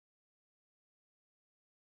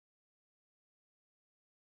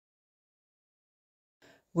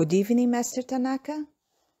Good evening, Master Tanaka.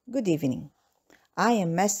 Good evening. I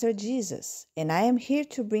am Master Jesus, and I am here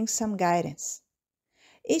to bring some guidance.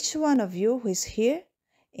 Each one of you who is here,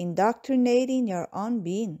 indoctrinating your own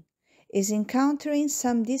being, is encountering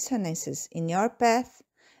some dissonances in your path,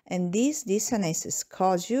 and these dissonances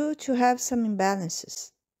cause you to have some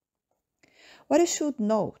imbalances. What you should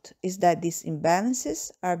note is that these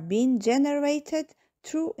imbalances are being generated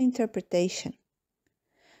through interpretation.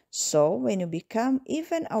 So, when you become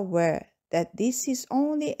even aware that this is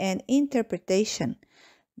only an interpretation,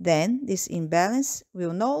 then this imbalance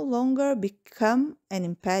will no longer become an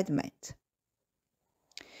impediment.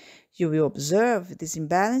 You will observe this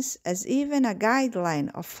imbalance as even a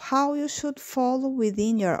guideline of how you should follow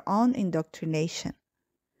within your own indoctrination.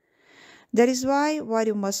 That is why what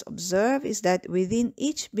you must observe is that within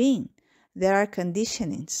each being there are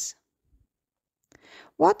conditionings.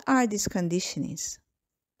 What are these conditionings?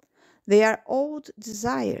 They are old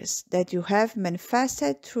desires that you have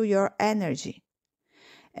manifested through your energy.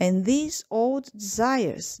 And these old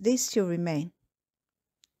desires, they still remain.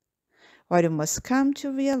 What you must come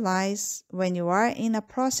to realize when you are in a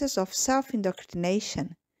process of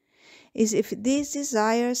self-indoctrination is if these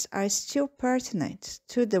desires are still pertinent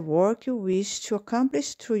to the work you wish to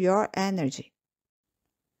accomplish through your energy.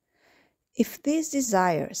 If these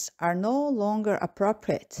desires are no longer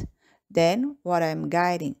appropriate, then what I am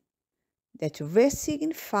guiding that you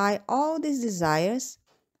resignify all these desires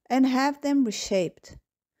and have them reshaped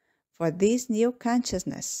for this new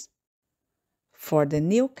consciousness. For the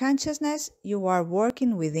new consciousness you are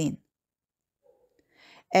working within.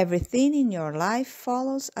 Everything in your life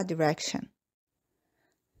follows a direction.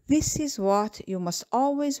 This is what you must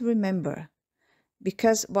always remember,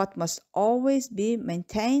 because what must always be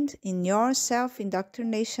maintained in your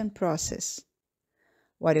self-indoctrination process.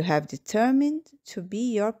 What you have determined to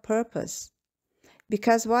be your purpose.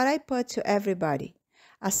 Because what I put to everybody,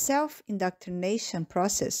 a self-indoctrination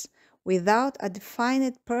process without a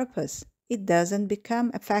defined purpose, it doesn't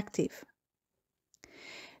become effective.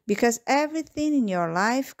 Because everything in your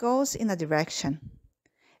life goes in a direction.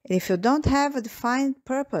 And if you don't have a defined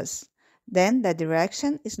purpose, then that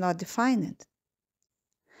direction is not defined.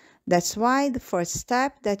 That's why the first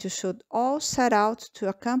step that you should all set out to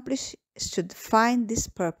accomplish is to define this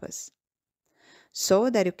purpose, so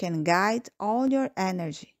that you can guide all your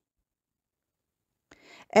energy.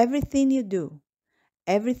 Everything you do,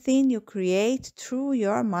 everything you create through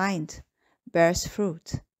your mind bears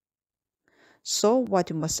fruit. So what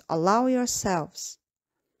you must allow yourselves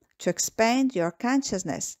to expand your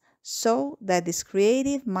consciousness so that this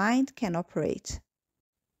creative mind can operate.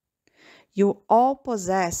 You all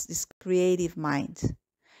possess this creative mind.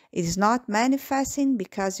 It is not manifesting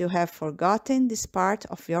because you have forgotten this part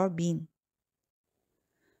of your being.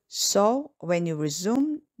 So, when you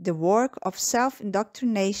resume the work of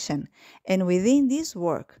self-indoctrination, and within this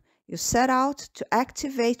work you set out to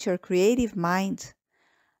activate your creative mind,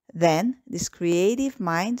 then this creative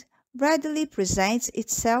mind readily presents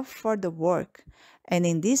itself for the work, and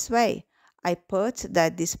in this way I put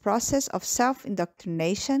that this process of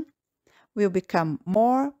self-indoctrination will become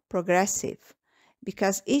more progressive,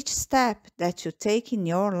 because each step that you take in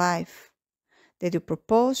your life, that you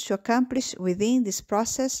propose to accomplish within this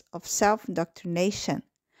process of self-indoctrination,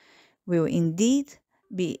 will indeed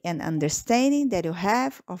be an understanding that you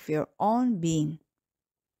have of your own being.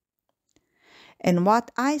 And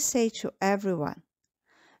what I say to everyone,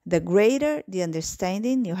 the greater the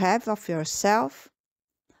understanding you have of yourself,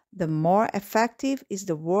 the more effective is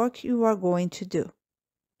the work you are going to do.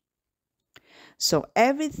 So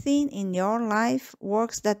everything in your life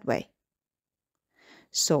works that way.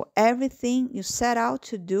 So everything you set out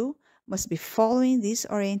to do must be following this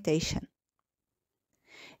orientation.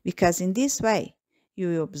 Because in this way, you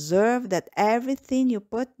will observe that everything you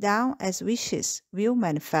put down as wishes will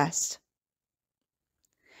manifest.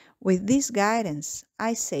 With this guidance,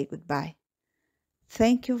 I say goodbye.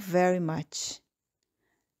 Thank you very much.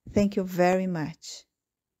 Thank you very much.